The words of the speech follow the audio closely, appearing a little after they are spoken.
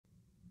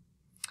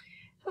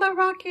Hello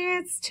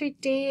Rockets!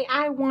 Today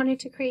I wanted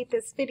to create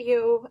this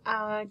video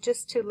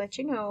just to let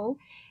you know,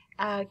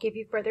 give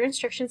you further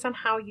instructions on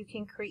how you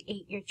can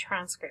create your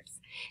transcripts.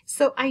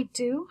 So I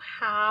do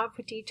have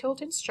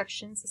detailed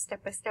instructions, a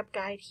step-by-step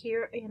guide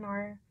here in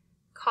our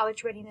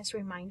College Readiness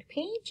Remind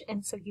page,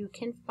 and so you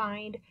can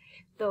find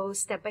those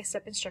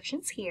step-by-step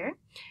instructions here.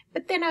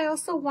 But then I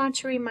also want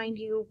to remind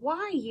you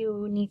why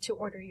you need to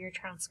order your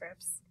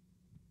transcripts.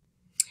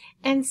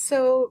 And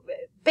so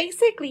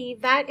basically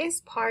that is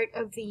part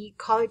of the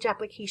college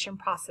application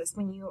process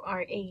when you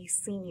are a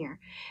senior.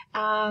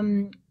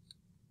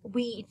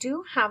 We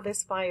do have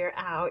this flyer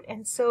out,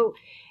 and so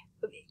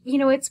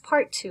it's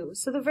part 2.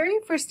 So the very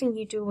first thing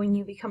you do when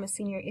you become a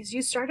senior is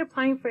you start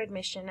applying for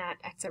admission at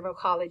several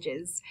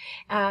colleges.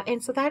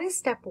 And so that is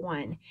step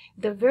 1.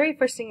 The very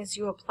first thing is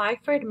you apply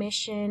for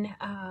admission.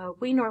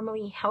 We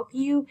normally help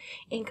you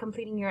in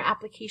completing your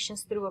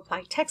applications through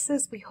Apply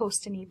Texas. We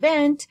host an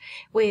event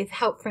with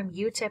help from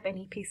UTEP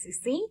and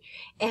EPCC,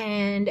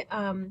 and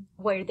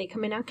where they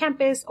come in on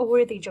campus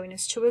or they join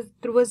us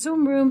through a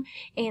Zoom room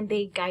and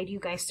they guide you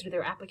guys through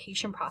their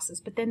application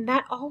process. But then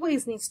that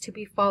always needs to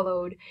be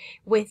followed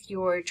with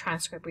your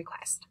transcript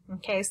request.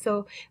 Okay,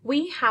 so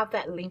we have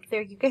that link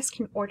there. You guys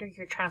can order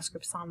your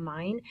transcripts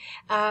online.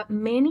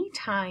 Many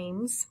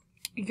times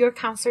your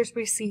counselors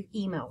receive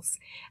emails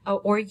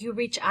or you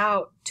reach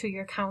out to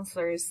your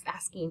counselors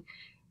asking,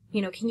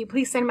 can you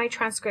please send my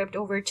transcript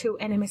over to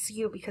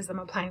NMSU because I'm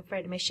applying for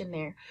admission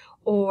there,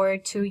 or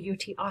to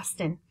UT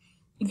Austin.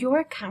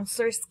 Your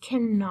counselors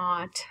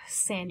cannot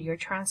send your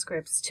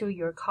transcripts to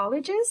your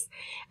colleges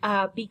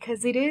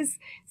because it is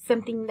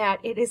something that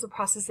it is a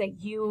process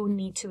that you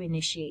need to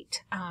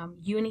initiate.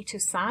 You need to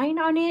sign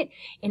on it,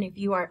 and if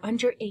you are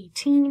under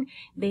 18,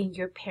 then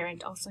your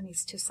parent also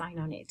needs to sign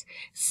on it.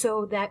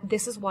 So that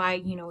this is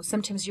why,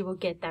 sometimes you will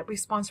get that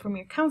response from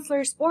your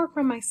counselors or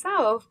from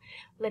myself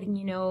letting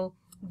you know,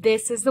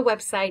 this is the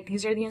website,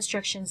 these are the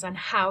instructions on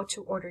how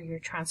to order your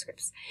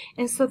transcripts.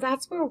 And so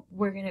that's where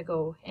we're going to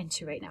go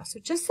into right now. So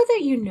just so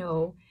that you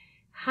know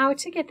how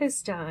to get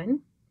this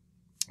done,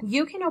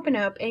 you can open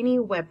up any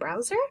web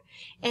browser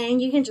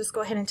and you can just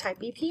go ahead and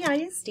type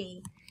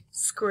BPISD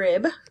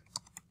scrib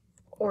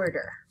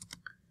order.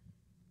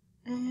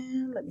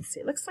 And let me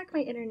see, it looks like my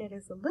internet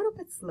is a little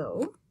bit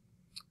slow.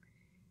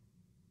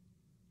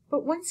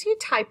 But once you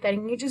type that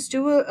and you just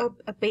do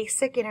a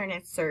basic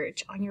internet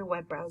search on your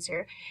web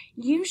browser,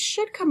 you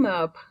should come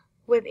up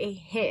with a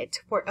hit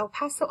for El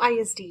Paso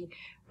ISD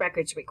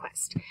records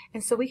request.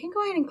 And so we can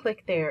go ahead and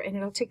click there and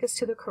it'll take us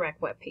to the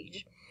correct web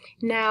page.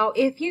 Now,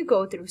 if you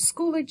go through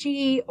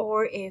Schoology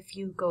or if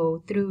you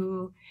go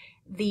through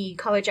the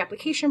college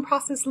application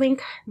process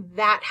link,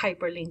 that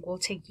hyperlink will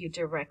take you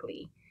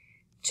directly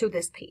to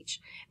this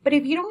page. But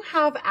if you don't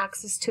have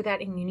access to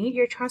that and you need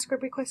your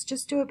transcript request,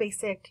 just do a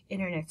basic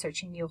internet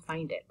search and you'll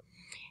find it.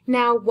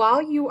 Now,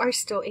 while you are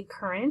still a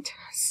current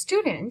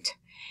student,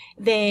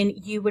 then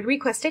you would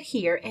request it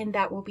here and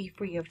that will be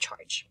free of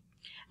charge.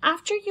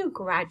 After you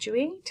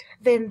graduate,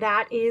 then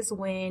that is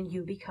when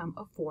you become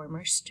a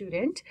former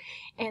student.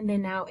 And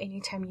then now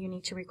anytime you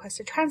need to request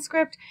a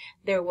transcript,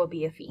 there will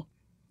be a fee.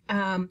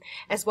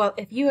 As well,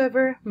 if you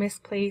ever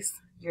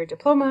misplace your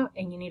diploma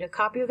and you need a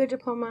copy of the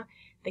diploma,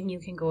 then you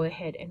can go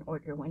ahead and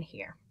order one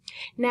here.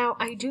 Now,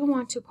 I do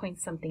want to point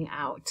something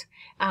out.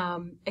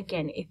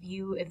 Again,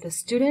 if the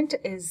student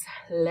is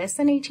less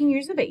than 18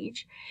 years of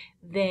age,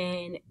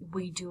 then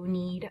we do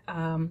need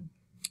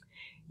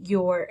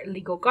your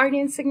legal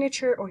guardian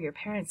signature or your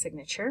parent's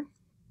signature.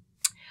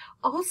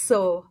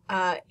 Also,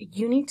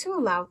 you need to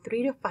allow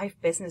 3 to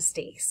 5 business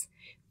days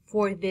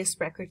for this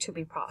record to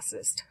be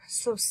processed.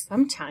 So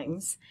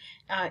sometimes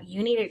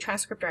you need a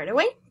transcript right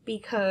away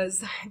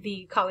because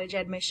the college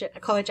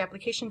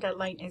application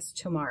deadline is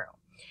tomorrow.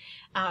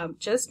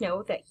 Just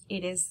know that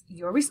it is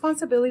your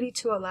responsibility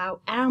to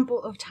allow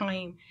ample of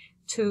time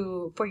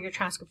for your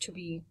transcript to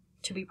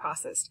be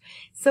processed.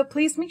 So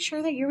please make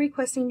sure that you're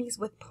requesting these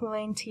with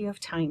plenty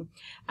of time.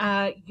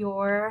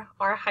 Our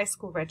high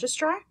school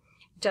registrar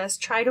does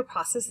try to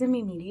process them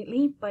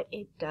immediately, but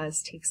it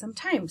does take some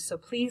time. So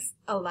please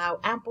allow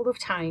ample of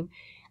time,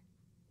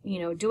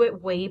 do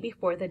it way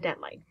before the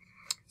deadline.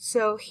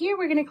 So here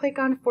we're going to click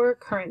on for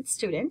current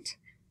student.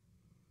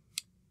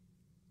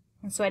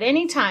 And so at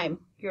any time,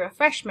 you're a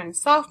freshman,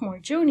 sophomore,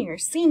 junior,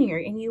 senior,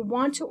 and you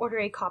want to order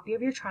a copy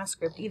of your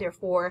transcript either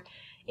for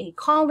a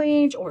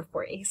college or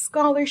for a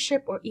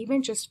scholarship or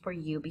even just for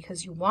you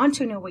because you want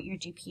to know what your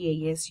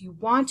GPA is, you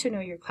want to know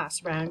your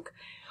class rank,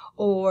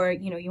 or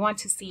you want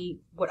to see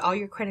what all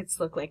your credits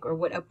look like or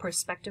what a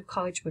prospective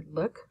college would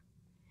look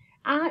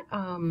at,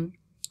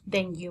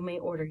 then you may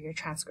order your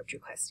transcript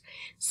request.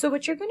 So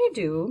what you're going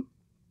to do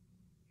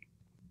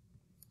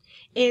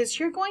is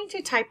you're going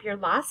to type your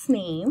last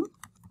name,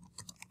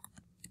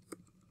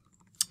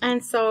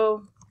 and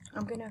so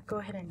I'm going to go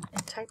ahead and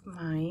type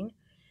mine,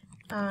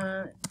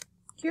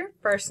 your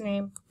first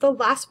name, the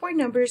last 4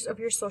 numbers of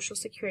your social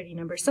security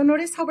number. So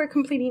notice how we're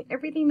completing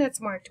everything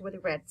that's marked with a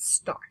red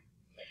star.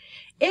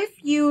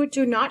 If you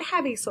do not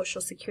have a social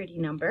security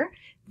number,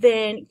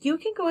 then you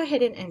can go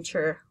ahead and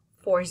enter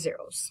 4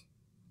 zeros.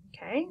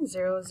 Okay,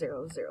 0,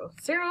 0, 0,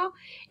 0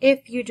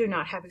 if you do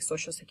not have a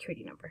social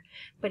security number.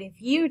 But if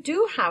you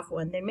do have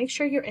one, then make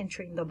sure you're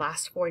entering the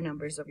last 4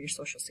 numbers of your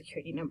social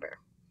security number.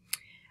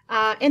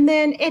 And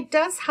then it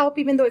does help,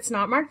 even though it's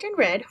not marked in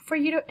red, for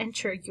you to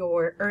enter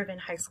your Irvin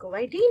High School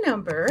ID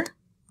number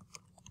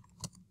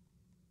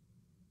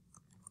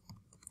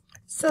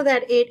so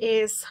that it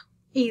is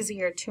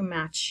easier to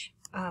match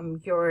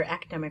your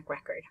academic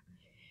record.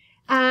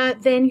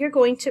 Then you're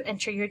going to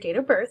enter your date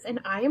of birth, and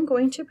I am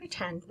going to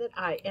pretend that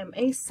I am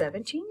a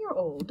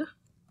 17-year-old.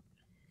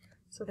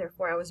 So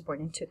therefore I was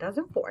born in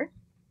 2004.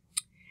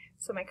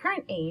 So my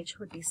current age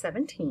would be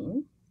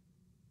 17.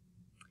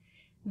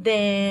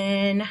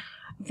 Then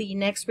the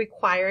next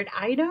required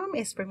item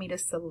is for me to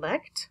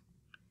select.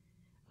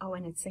 Oh,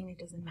 and it's saying it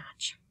doesn't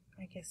match.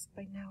 I guess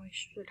by now I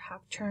should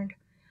have turned,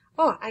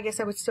 oh, I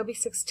guess I would still be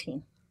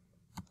 16.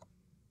 I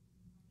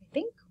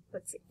think.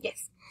 Let's see.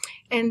 Yes.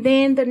 And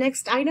then the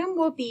next item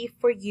will be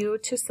for you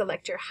to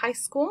select your high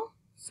school.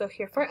 So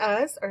here for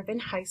us, Irvin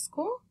High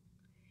School,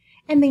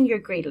 and then your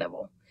grade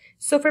level.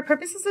 So for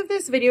purposes of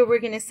this video, we're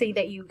going to say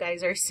that you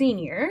guys are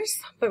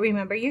seniors, but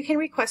remember, you can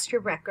request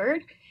your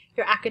record,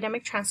 your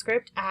academic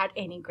transcript at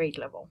any grade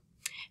level.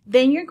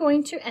 Then you're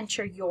going to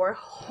enter your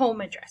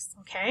home address,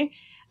 okay?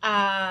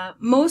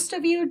 Most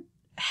of you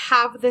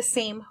have the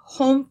same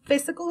home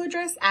physical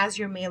address as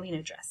your mailing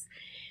address.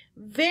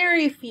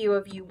 Very few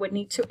of you would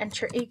need to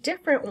enter a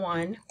different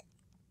one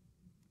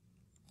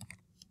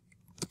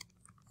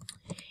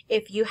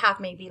if you have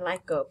maybe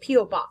like a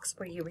P.O. box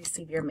where you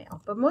receive your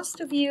mail. But most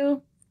of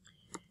you,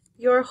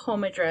 your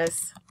home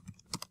address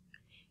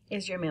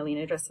is your mailing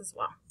address as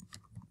well.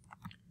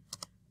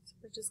 So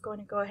we're just going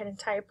to go ahead and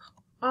type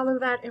all of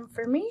that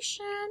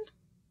information.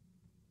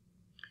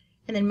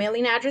 And then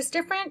mailing address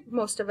different.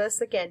 Most of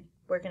us, again,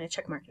 we're going to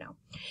check mark now.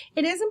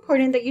 It is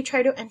important that you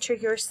try to enter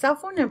your cell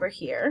phone number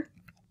here,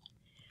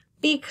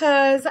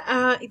 because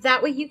that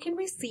way you can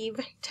receive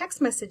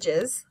text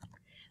messages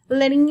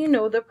letting you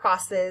know the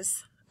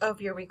process of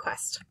your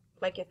request.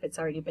 Like if it's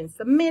already been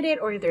submitted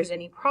or if there's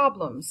any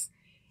problems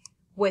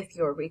with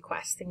your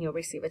request, then you'll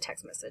receive a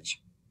text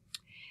message.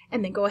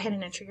 And then go ahead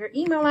and enter your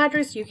email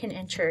address. You can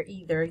enter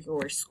either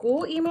your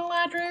school email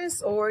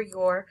address or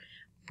your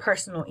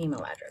personal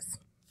email address.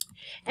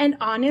 And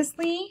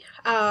honestly,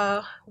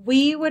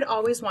 we would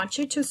always want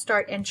you to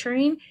start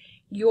entering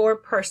your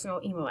personal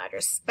email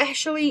address,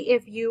 especially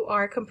if you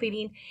are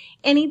completing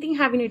anything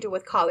having to do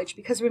with college,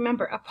 because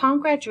remember, upon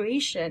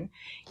graduation,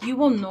 you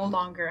will no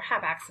longer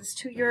have access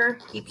to your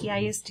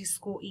EPISD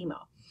school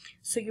email.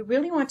 So you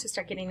really want to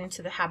start getting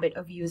into the habit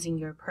of using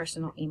your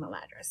personal email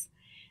address.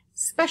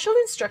 Special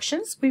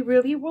instructions, we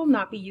really will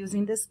not be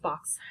using this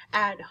box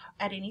at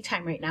any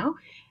time right now.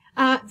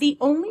 The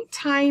only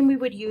time we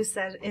would use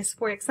that is,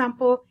 for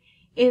example,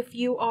 if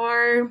you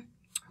are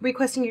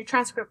requesting your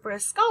transcript for a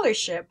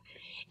scholarship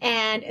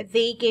and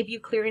they gave you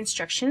clear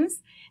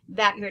instructions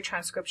that your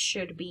transcript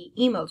should be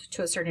emailed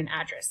to a certain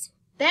address.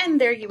 Then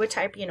there you would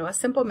type, a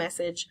simple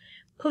message,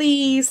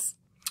 please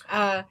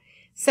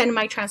send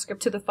my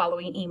transcript to the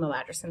following email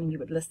address, and then you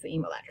would list the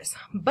email address.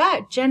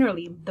 But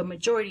generally, the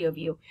majority of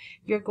you,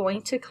 you're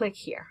going to click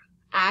here,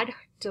 add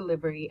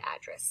delivery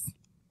address.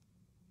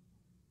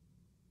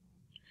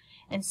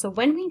 And so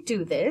when we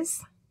do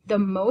this, the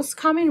most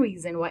common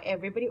reason why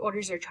everybody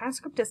orders their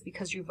transcript is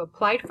because you've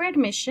applied for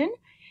admission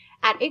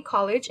at a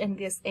college in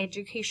this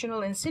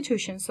educational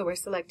institution, so we're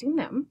selecting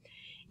them,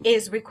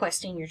 is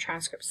requesting your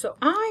transcript. So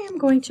I am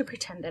going to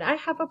pretend that I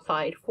have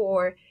applied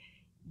for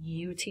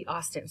UT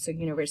Austin, so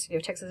University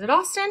of Texas at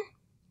Austin.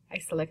 I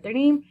select their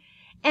name,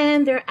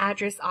 and their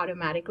address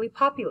automatically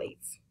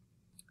populates.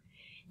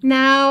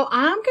 Now,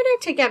 I'm going to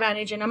take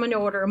advantage, and I'm going to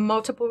order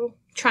multiple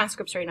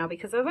transcripts right now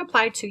because I've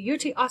applied to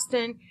UT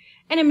Austin,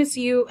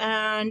 NMSU,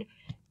 and,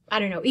 I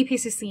don't know,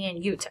 EPCC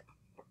and UTEP.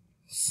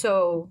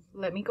 So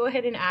let me go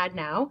ahead and add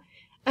now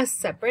a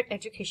separate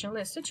educational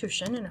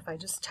institution, and if I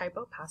just type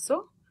El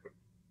Paso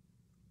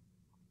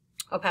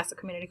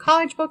Community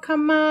College will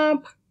come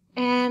up,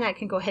 and I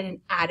can go ahead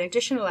and add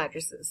additional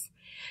addresses.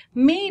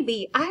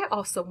 Maybe I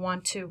also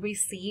want to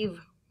receive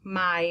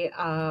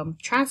my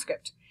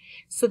transcript.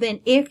 So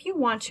then if you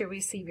want to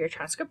receive your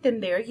transcript,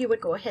 then there you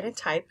would go ahead and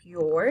type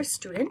your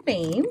student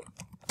name,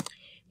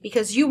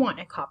 because you want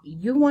a copy.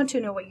 You want to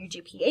know what your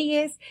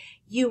GPA is.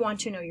 You want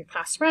to know your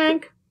class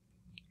rank.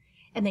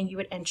 And then you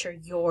would enter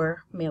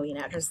your mailing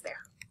address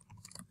there.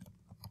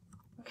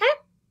 Okay?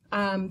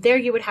 There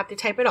you would have to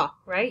type it all,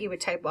 right? You would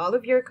type all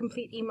of your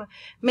complete email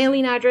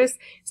mailing address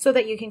so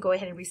that you can go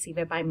ahead and receive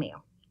it by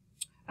mail.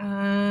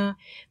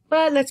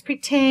 But let's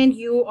pretend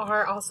you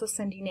are also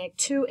sending it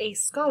to a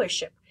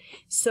scholarship.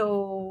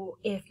 So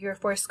if you're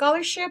for a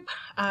scholarship,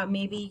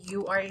 maybe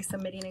you are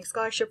submitting a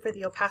scholarship for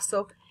the El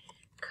Paso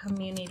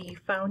Community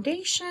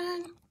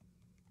Foundation.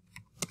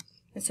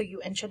 And so you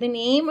enter the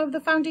name of the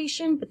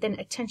foundation, but then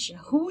attention,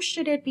 who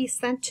should it be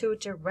sent to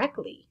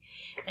directly?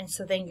 And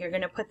so then you're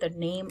going to put the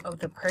name of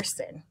the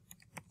person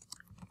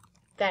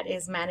that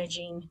is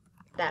managing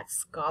that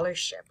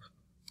scholarship.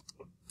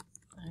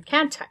 I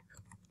can't type.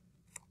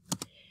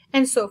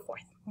 and so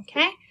forth.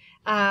 Okay.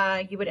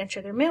 You would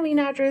enter their mailing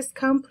address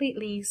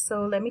completely.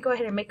 So let me go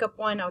ahead and make up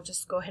one. I'll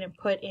just go ahead and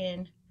put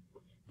in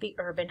the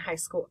Irvin High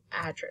School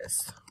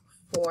address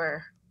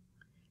for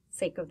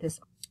sake of this.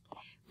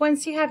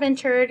 Once you have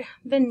entered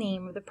the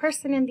name of the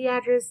person and the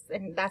address,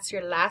 and that's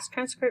your last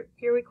transcript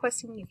you're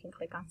requesting, you can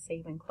click on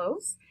Save and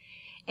Close.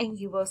 And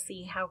you will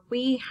see how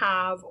we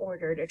have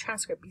ordered a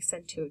transcript be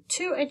sent to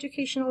 2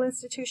 educational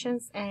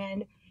institutions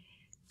and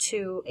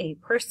to a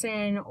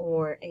person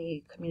or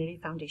a community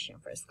foundation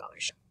for a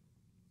scholarship.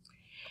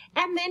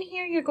 And then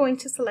here you're going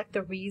to select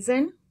the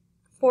reason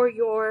for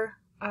your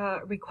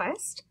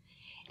request.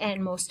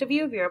 And most of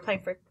you, if you're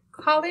applying for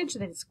college,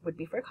 then it would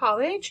be for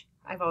college.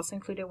 I've also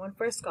included one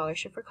for a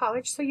scholarship for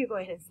college, so you go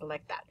ahead and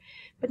select that.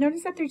 But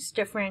notice that there's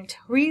different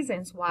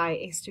reasons why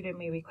a student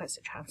may request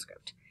a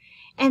transcript.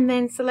 And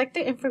then select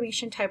the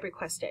information type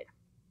requested.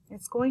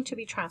 It's going to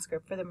be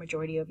transcript for the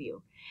majority of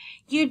you.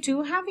 You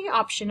do have the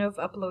option of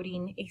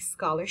uploading a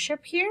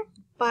scholarship here,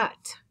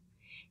 but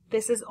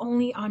this is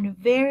only on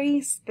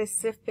very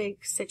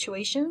specific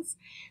situations.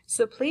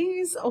 So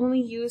please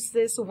only use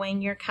this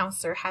when your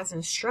counselor has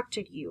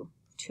instructed you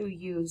to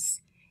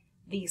use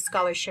the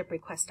scholarship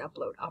request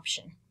upload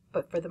option.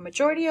 But for the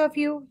majority of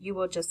you, you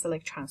will just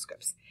select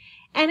transcripts.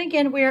 And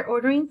again, we are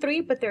ordering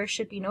 3, but there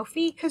should be no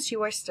fee because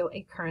you are still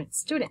a current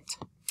student.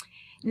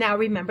 Now,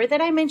 remember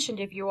that I mentioned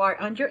if you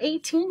are under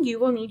 18, you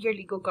will need your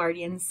legal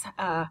guardian's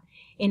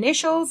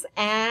initials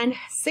and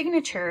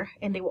signature,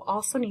 and they will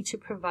also need to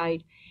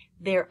provide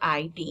their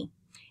ID.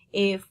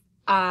 If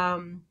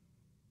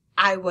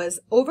I was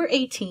over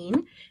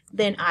 18,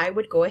 then I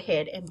would go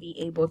ahead and be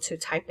able to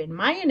type in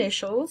my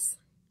initials,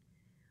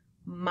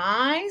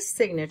 my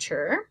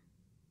signature,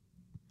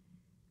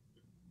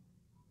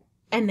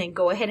 and then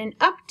go ahead and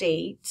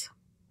update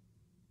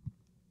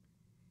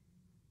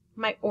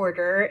my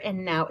order,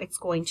 and now it's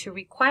going to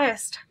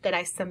request that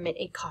I submit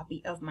a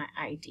copy of my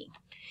ID.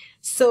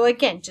 So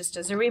again, just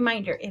as a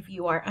reminder, if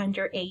you are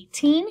under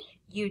 18,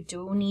 you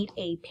do need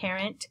a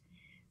parent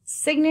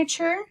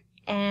signature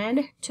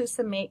and to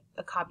submit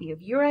a copy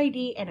of your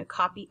ID and a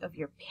copy of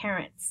your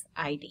parent's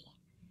ID.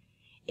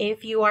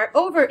 If you are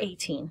over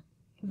 18,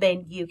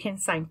 then you can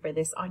sign for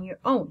this on your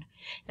own.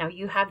 Now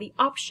you have the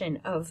option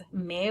of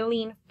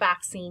mailing,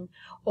 faxing,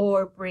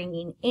 or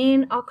bringing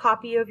in a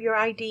copy of your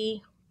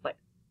ID, but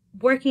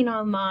working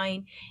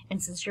online,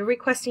 and since you're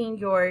requesting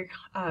your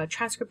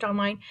transcript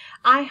online,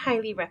 I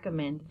highly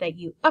recommend that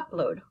you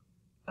upload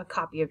a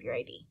copy of your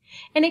ID.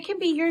 And it can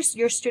be your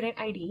student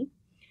ID.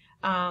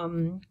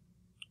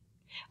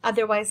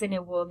 Otherwise, then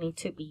it will need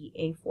to be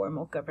a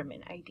formal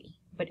government ID.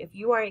 But if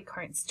you are a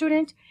current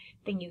student,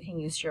 then you can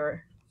use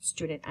your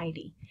student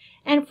ID.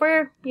 And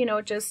for,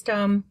 just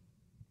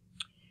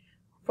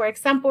for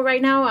example,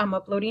 right now I'm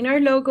uploading our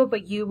logo,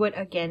 but you would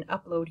again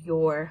upload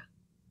your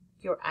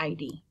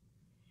ID.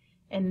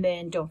 And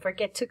then don't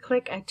forget to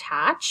click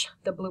attach,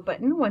 the blue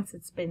button, once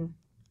it's been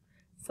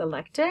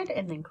selected,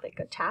 and then click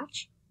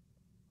attach.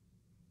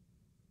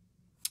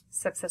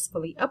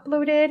 Successfully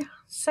uploaded.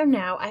 So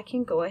now I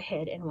can go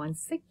ahead and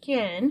once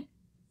again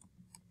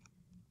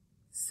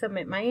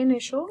submit my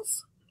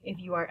initials. If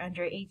you are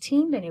under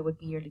 18, then it would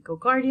be your legal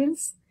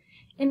guardian's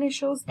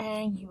initials,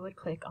 and you would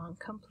click on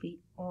complete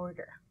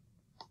order.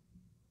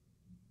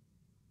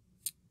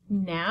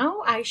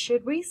 Now I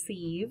should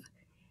receive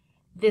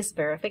this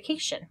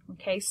verification.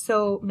 Okay,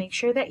 so make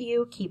sure that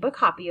you keep a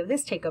copy of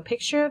this, take a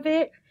picture of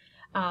it,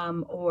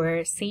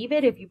 or save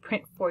it. If you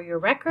print for your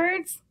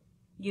records,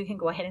 you can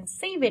go ahead and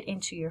save it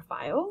into your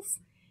files.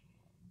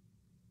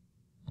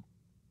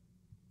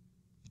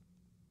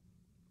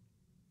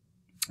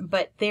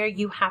 But there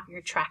you have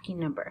your tracking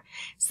number.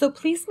 So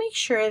please make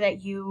sure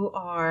that you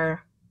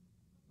are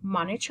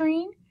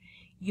monitoring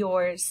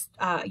your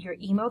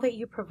email that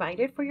you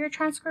provided for your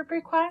transcript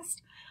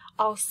request.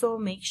 Also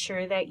make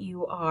sure that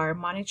you are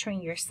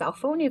monitoring your cell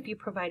phone if you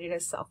provided a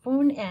cell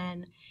phone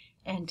and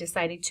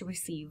decided to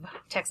receive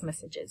text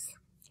messages.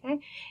 Okay,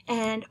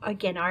 and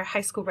again, our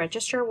high school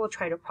registrar will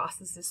try to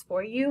process this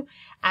for you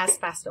as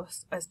fast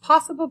as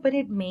possible, but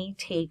it may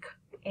take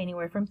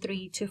anywhere from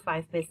 3 to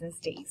 5 business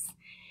days.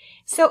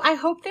 So I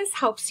hope this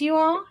helps you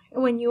all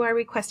when you are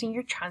requesting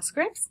your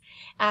transcripts.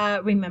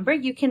 Remember,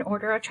 you can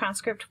order a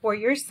transcript for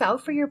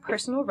yourself for your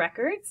personal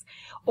records,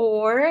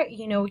 or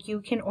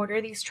you can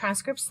order these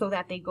transcripts so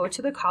that they go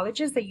to the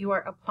colleges that you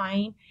are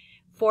applying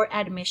for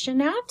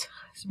admission at.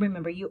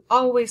 Remember, you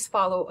always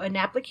follow an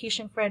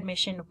application for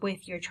admission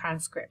with your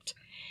transcript.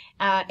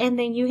 And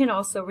then you can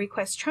also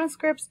request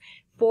transcripts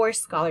for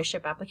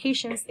scholarship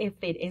applications if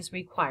it is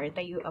required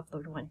that you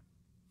upload one.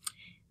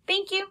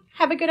 Thank you.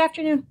 Have a good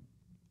afternoon.